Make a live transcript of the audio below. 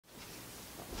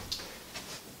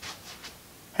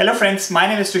Hello friends, my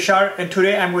name is Tushar and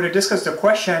today I'm going to discuss the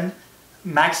question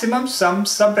maximum sum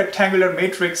subrectangular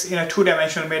matrix in a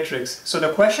two-dimensional matrix. So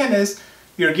the question is,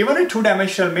 you're given a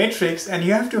two-dimensional matrix and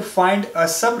you have to find a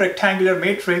subrectangular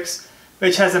matrix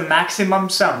which has a maximum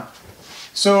sum.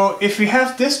 So if we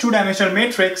have this two-dimensional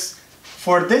matrix,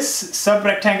 for this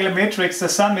subrectangular matrix the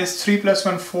sum is 3 plus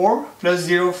 1 4 plus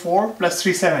 0 4 plus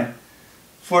 3 7.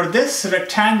 For this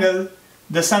rectangle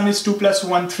the sum is 2 plus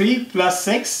 1 3 plus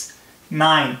 6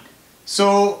 9.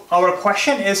 So our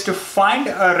question is to find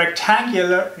a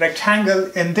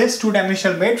rectangle in this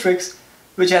two-dimensional matrix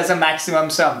which has a maximum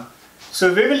sum.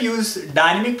 So we will use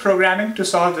dynamic programming to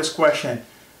solve this question.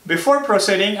 Before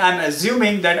proceeding, I'm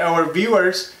assuming that our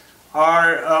viewers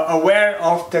are aware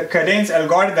of the Kadane's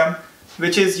algorithm,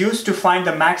 which is used to find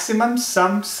the maximum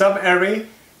sum subarray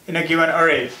in a given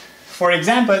array. For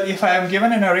example, if I am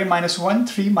given an array -1,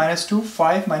 3, -2,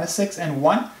 5, -6 and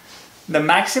 1, the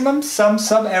maximum sum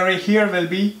subarray here will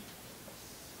be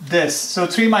this. So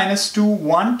 3 minus 2,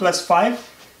 1 plus 5,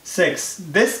 6.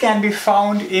 This can be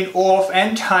found in O of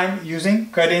n time using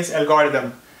Kadane's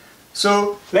algorithm.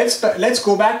 So let's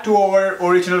go back to our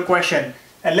original question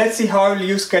and let's see how we'll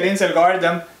use Kadane's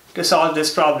algorithm to solve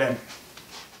this problem.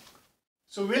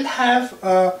 So we'll have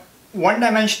a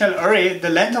one-dimensional array. The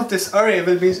length of this array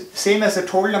will be same as the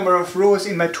total number of rows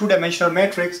in my two-dimensional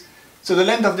matrix. So the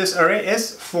length of this array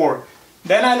is 4.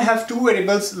 Then I'll have two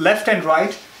variables left and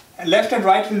right. Left and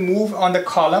right will move on the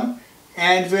column,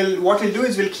 and what we'll do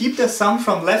is we'll keep the sum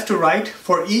from left to right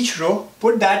for each row,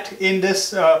 put that in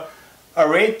this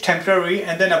array temporary,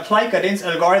 and then apply Kadane's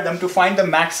algorithm to find the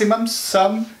maximum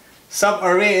sum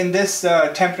subarray in this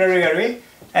temporary array,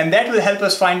 and that will help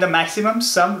us find the maximum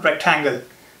sum rectangle.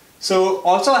 So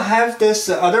also I have this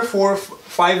other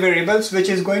 5 variables which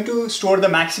is going to store the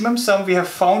maximum sum we have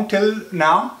found till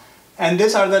now, and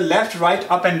these are the left, right,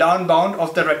 up and down bound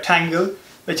of the rectangle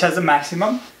which has the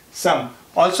maximum sum.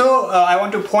 Also I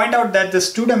want to point out that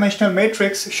this two-dimensional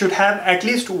matrix should have at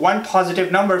least one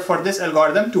positive number for this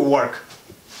algorithm to work.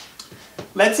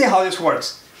 Let's see how this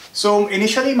works. So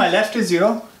initially my left is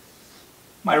 0,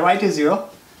 my right is 0.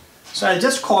 So I'll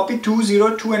just copy 2,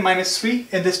 0, 2 and -3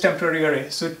 in this temporary array.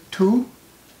 So 2,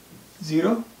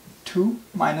 0, 2,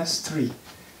 -3.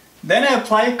 Then I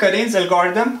apply Kadane's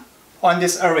algorithm on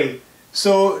this array.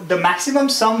 So the maximum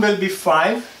sum will be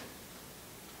 5,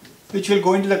 which will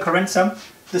go into the current sum.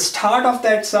 The start of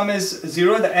that sum is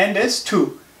 0, the end is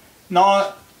 2.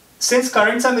 Now, since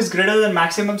current sum is greater than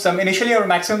maximum sum, initially our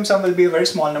maximum sum will be a very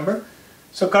small number.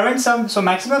 So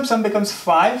maximum sum becomes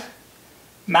 5.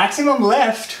 Maximum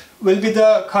left will be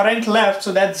the current left,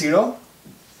 so that's 0.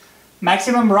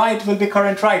 Maximum right will be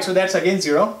current right, so that's again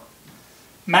 0.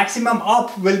 Maximum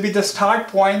up will be the start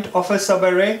point of a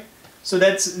subarray, so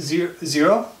that's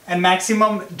 0. And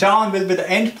maximum down will be the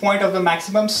end point of the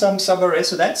maximum sum subarray,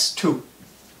 so that's 2.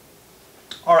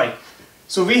 Alright,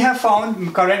 so we have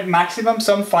found current maximum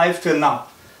sum 5 till now.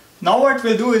 Now what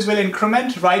we'll do is we'll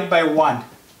increment right by 1.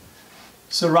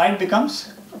 So right becomes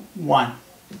 1.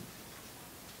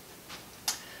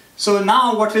 So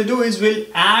now what we'll do is we'll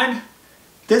add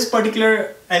this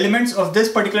particular elements of this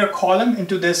particular column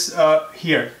into this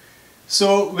here.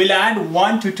 So we'll add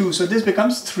 1 to 2, so this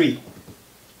becomes 3.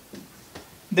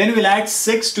 Then we'll add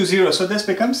 6 to 0, so this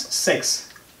becomes 6.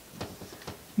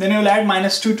 Then we'll add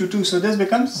 -2 to 2, so this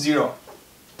becomes 0.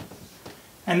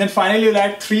 And then finally we'll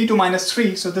add 3 to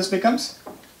 -3, so this becomes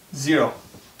 0.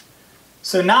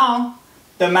 So now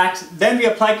then we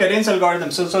apply Kadane's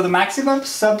algorithm. So the maximum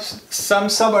sum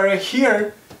subarray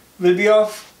here will be of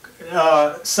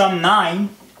sum 9.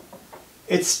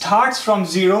 It starts from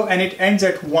 0 and it ends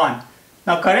at 1.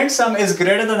 Now current sum is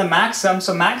greater than the max sum,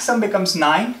 so max sum becomes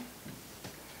 9.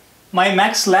 My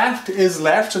max left is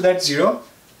left, so that's 0.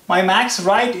 My max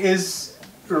right is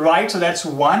right, so that's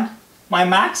 1. My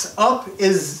max up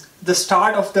is the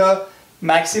start of the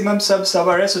maximum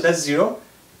subarray, so that's 0.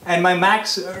 And my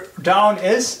max down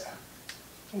is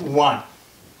 1.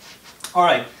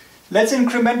 Alright, let's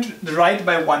increment the right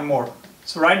by 1 more.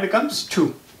 So right becomes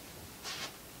 2.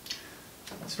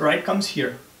 So right comes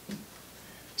here.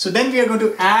 So then we are going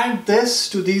to add this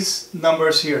to these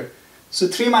numbers here. So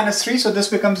 3 minus 3, so this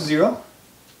becomes 0.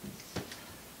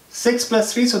 6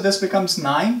 plus 3, so this becomes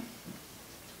 9.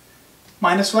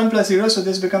 -1 plus 0, so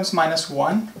this becomes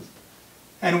 -1.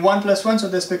 And 1 plus 1, so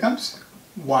this becomes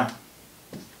 1.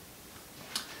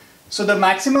 So the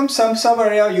maximum sum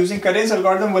subarray using Kadane's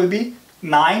algorithm will be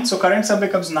 9. So current sum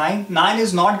becomes 9. 9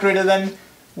 is not greater than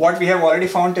what we have already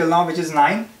found till now, which is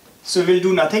 9. So we'll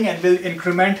do nothing and we'll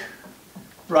increment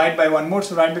right by 1 more.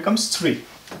 So right becomes 3.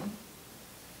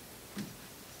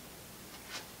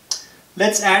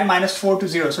 let's add minus 4 to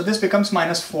 0. So this becomes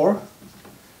minus 4.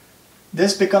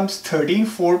 This becomes 13.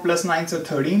 4 plus 9, so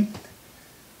 13.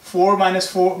 4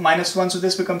 minus 1, so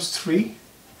this becomes 3.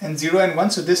 And 0 and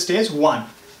 1, so this stays 1.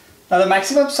 Now the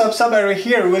maximum sub-array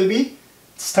here will be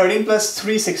 13 plus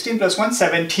 3, 16 plus 1,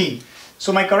 17.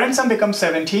 So my current sum becomes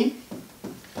 17.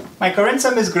 My current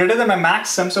sum is greater than my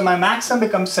max sum, so my max sum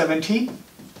becomes 17.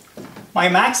 My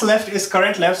max left is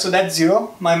current left, so that's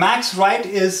 0. My max right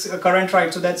is current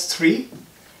right, so that's 3.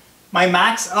 My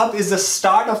max up is the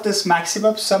start of this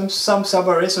maximum sum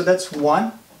sub-array, so that's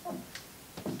 1.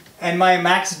 And my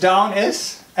max down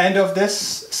is end of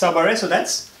this sub-array, so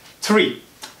that's 3.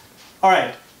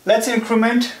 Alright, let's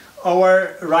increment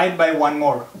our right by 1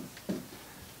 more.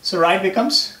 So right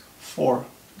becomes 4.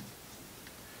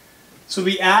 So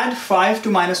we add 5 to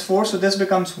minus 4, so this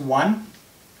becomes 1.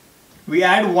 We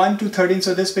add 1 to 13,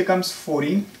 so this becomes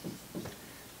 14.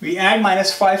 We add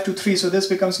minus 5 to 3, so this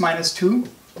becomes minus 2.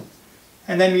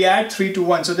 And then we add 3 to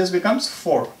 1, so this becomes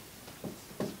 4.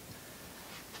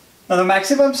 Now the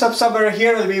maximum sub-array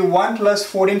here will be 1 plus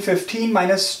 14, 15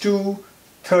 minus 2,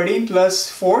 13 plus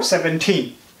 4,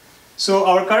 17. So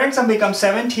our current sum becomes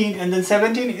 17, and then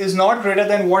 17 is not greater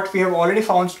than what we have already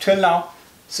found till now,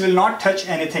 so we'll not touch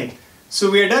anything. So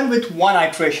we are done with one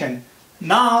iteration.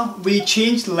 Now we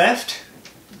change left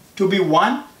to be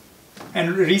 1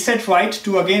 and reset right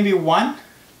to again be 1.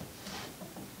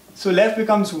 So left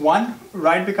becomes 1,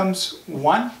 right becomes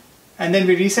 1, and then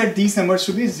we reset these numbers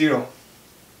to be 0.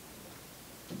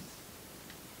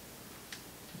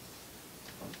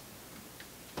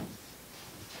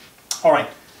 Alright,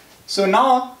 so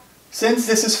now since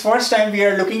this is first time we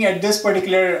are looking at this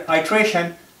particular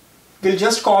iteration, we'll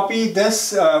just copy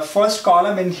this first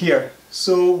column in here.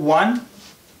 So 1,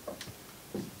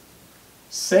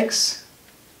 6,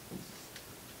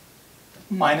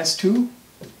 minus 2,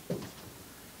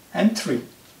 and 3.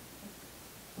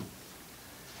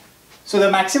 So the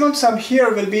maximum sum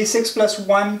here will be 6 plus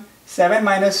 1, 7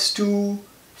 minus 2,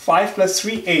 5 plus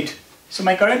 3, 8. So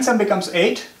my current sum becomes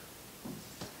 8.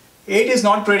 8 is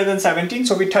not greater than 17,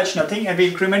 so we touch nothing and we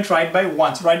increment right by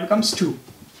 1. So right becomes 2.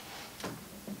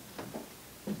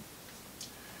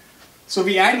 So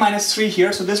we add minus 3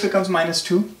 here, so this becomes minus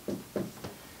 2.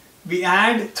 We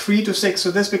add 3 to 6,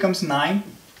 so this becomes 9.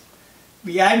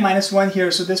 We add minus 1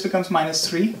 here, so this becomes minus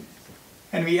 3.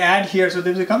 And we add here, so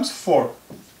this becomes 4.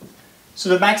 So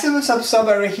the maximum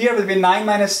sub-array here will be 9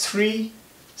 minus 3,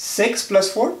 6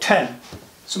 plus 4, 10.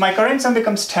 So my current sum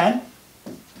becomes 10.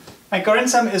 My current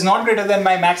sum is not greater than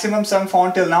my maximum sum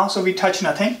found till now, so we touch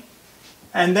nothing.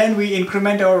 And then we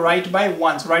increment our right by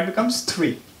 1, so right becomes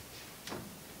 3.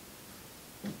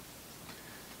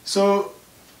 So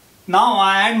now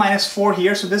I add minus 4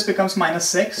 here, so this becomes minus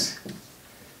 6.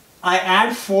 I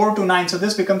add 4 to 9, so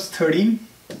this becomes 13.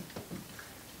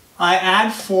 I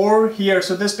add 4 here,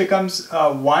 so this becomes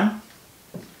 1.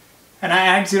 And I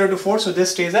add 0 to 4, so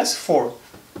this stays as 4.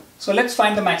 So let's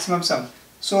find the maximum sum.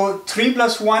 So 3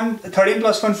 plus 1, 13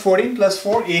 plus 1, 14 plus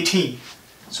 4, 18.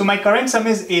 So my current sum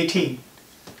is 18.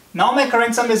 Now my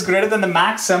current sum is greater than the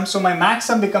max sum, so my max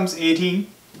sum becomes 18.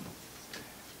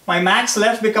 My max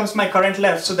left becomes my current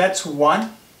left, so that's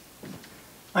 1.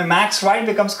 My max right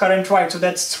becomes current right, so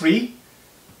that's 3.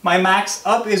 My max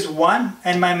up is 1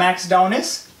 and my max down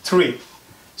is 3.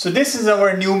 So this is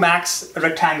our new max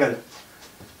rectangle.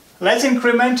 Let's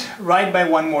increment right by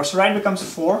 1 more. So right becomes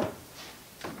 4.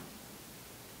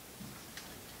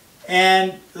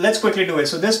 And let's quickly do it.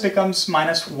 So this becomes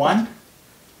minus 1.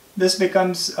 This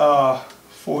becomes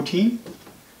 14.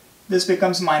 This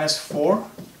becomes minus 4.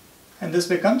 And this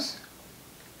becomes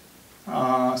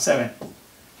 7.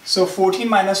 So 14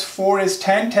 minus 4 is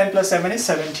 10. 10 plus 7 is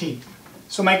 17.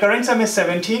 So my current sum is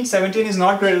 17. 17 is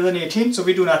not greater than 18, so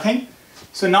we do nothing.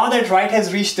 So now that right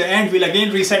has reached the end, we'll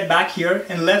again reset back here,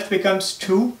 and left becomes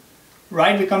 2,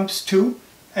 right becomes 2,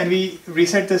 and we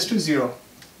reset this to 0.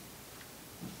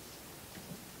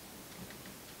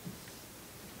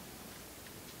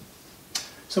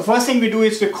 So first thing we do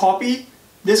is we copy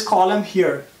this column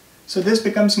here. So this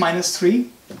becomes minus 3,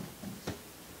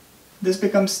 this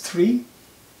becomes 3,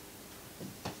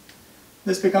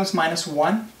 this becomes minus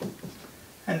 1,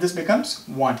 and this becomes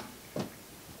 1.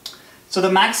 So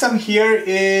the maximum here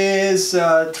is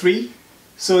 3.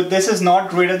 So this is not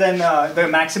greater than the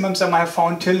maximum sum I have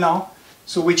found till now.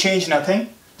 So we change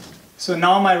nothing. So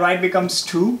now my right becomes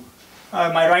 2.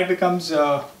 My right becomes,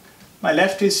 my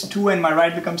left is 2 and my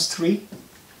right becomes 3.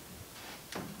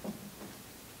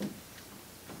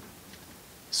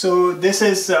 So this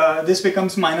is this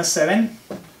becomes minus 7.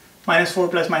 Minus 4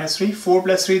 plus minus 3. 4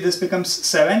 plus 3, this becomes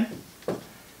 7.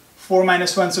 4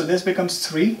 minus 1, so this becomes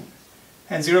 3.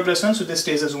 and 0 plus 1, so this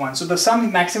stays as 1. So the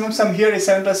sum, maximum sum here is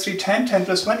 7 plus 3, 10, 10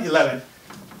 plus 1, 11.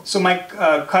 So my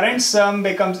current sum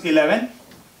becomes 11.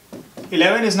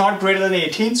 11 is not greater than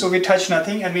 18, so we touch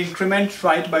nothing and we increment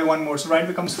right by 1 more. So right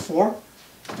becomes 4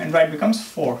 and right becomes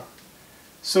 4.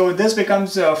 So this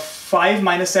becomes 5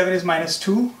 minus 7 is minus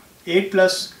 2. 8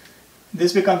 plus,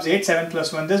 this becomes 8, 7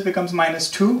 plus 1. This becomes minus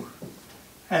 2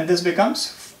 and this becomes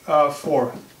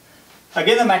 4.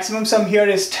 Again, the maximum sum here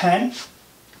is 10.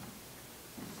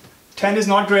 10 is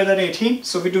not greater than 18,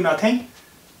 so we do nothing.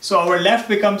 So our left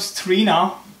becomes 3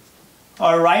 now.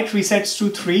 Our right resets to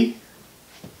 3.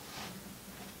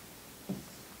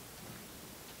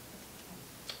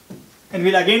 And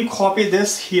we'll again copy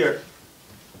this here.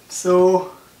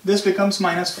 So this becomes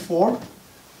minus 4.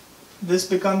 This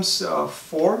becomes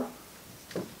 4.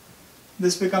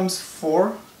 This becomes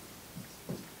 4.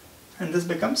 And this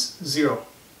becomes 0.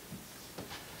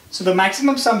 So the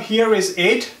maximum sum here is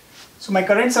 8. So my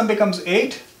current sum becomes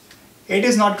 8. 8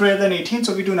 is not greater than 18,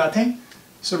 so we do nothing.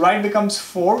 So right becomes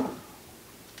 4.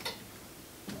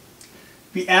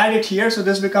 We add it here, so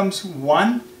this becomes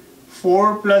 1.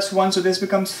 4 plus 1, so this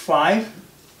becomes 5.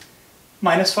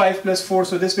 Minus 5 plus 4,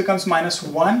 so this becomes minus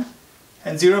 1.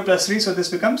 And 0 plus 3, so this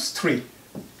becomes 3.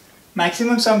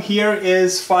 Maximum sum here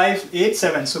is 5, 8,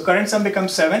 7. So current sum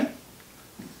becomes 7.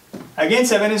 Again,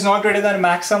 7 is not greater than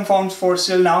max sum found for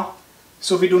still now,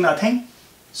 so we do nothing.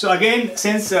 So again,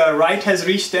 since right has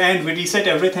reached the end, we reset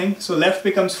everything. So left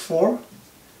becomes 4,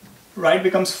 right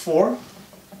becomes 4.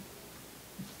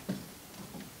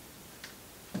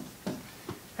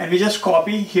 And we just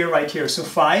copy here, right here. So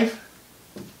 5,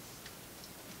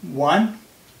 1,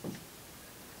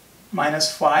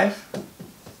 minus 5,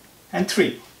 and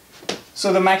 3.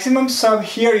 So the maximum sum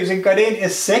here using kadane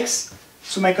is 6.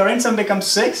 So my current sum becomes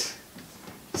 6.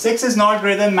 6 is not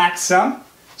greater than max sum,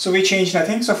 so we change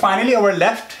nothing. So finally our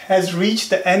left has reached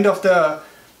the end of the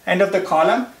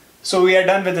column. So we are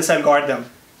done with this algorithm.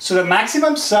 So the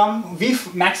maximum sum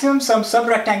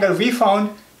subrectangle we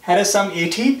found had a sum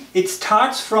 18. It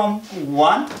starts from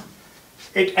 1,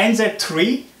 it ends at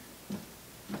 3,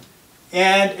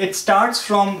 and it starts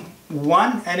from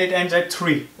 1 and it ends at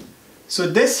 3. So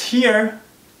this here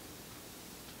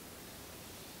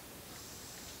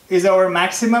is our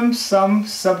maximum sum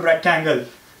subrectangle.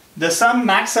 The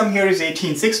max sum here is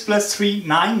 18. 6 plus 3,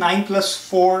 9, 9 plus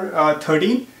 4,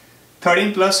 13,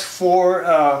 13 plus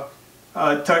 4,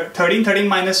 13, 13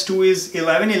 minus 2 is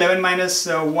 11, 11 minus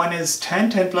 1 is 10,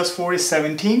 10 plus 4 is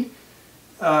 17,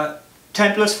 10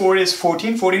 plus 4 is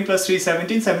 14, 14 plus 3 is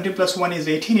 17, 17 plus 1 is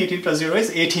 18, 18 plus 0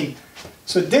 is 18.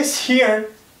 So this here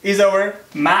is our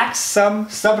max sum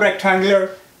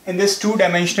subrectangular in this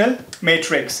two-dimensional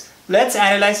matrix. Let's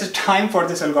analyze the time for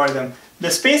this algorithm. The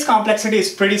space complexity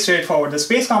is pretty straightforward. The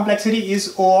space complexity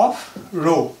is O of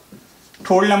rho,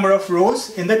 total number of rows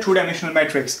in the two-dimensional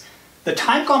matrix. The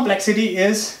time complexity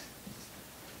is,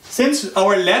 since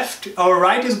our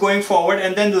right is going forward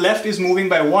and then the left is moving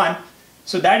by 1,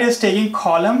 so that is taking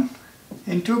column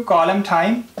into column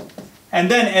time, and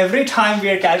then every time we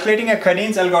are calculating a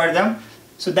Kadane's algorithm,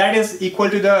 so that is equal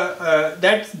to the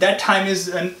that time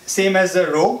is same as the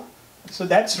row, so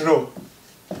that's rho.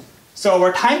 So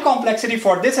our time complexity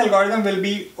for this algorithm will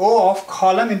be O of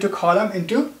column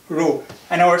into row,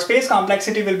 and our space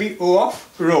complexity will be O of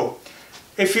rho.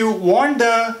 If you want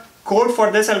the code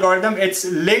for this algorithm, it's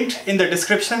linked in the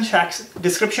description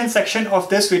section of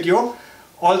this video.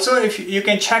 Also, if you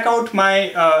can check out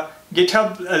my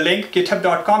GitHub link,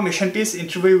 github.com mission piece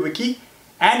interview wiki,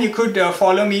 and you could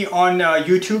follow me on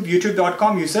YouTube,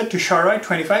 youtube.com, user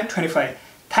Tusharoy2525.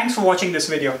 Thanks for watching this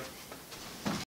video.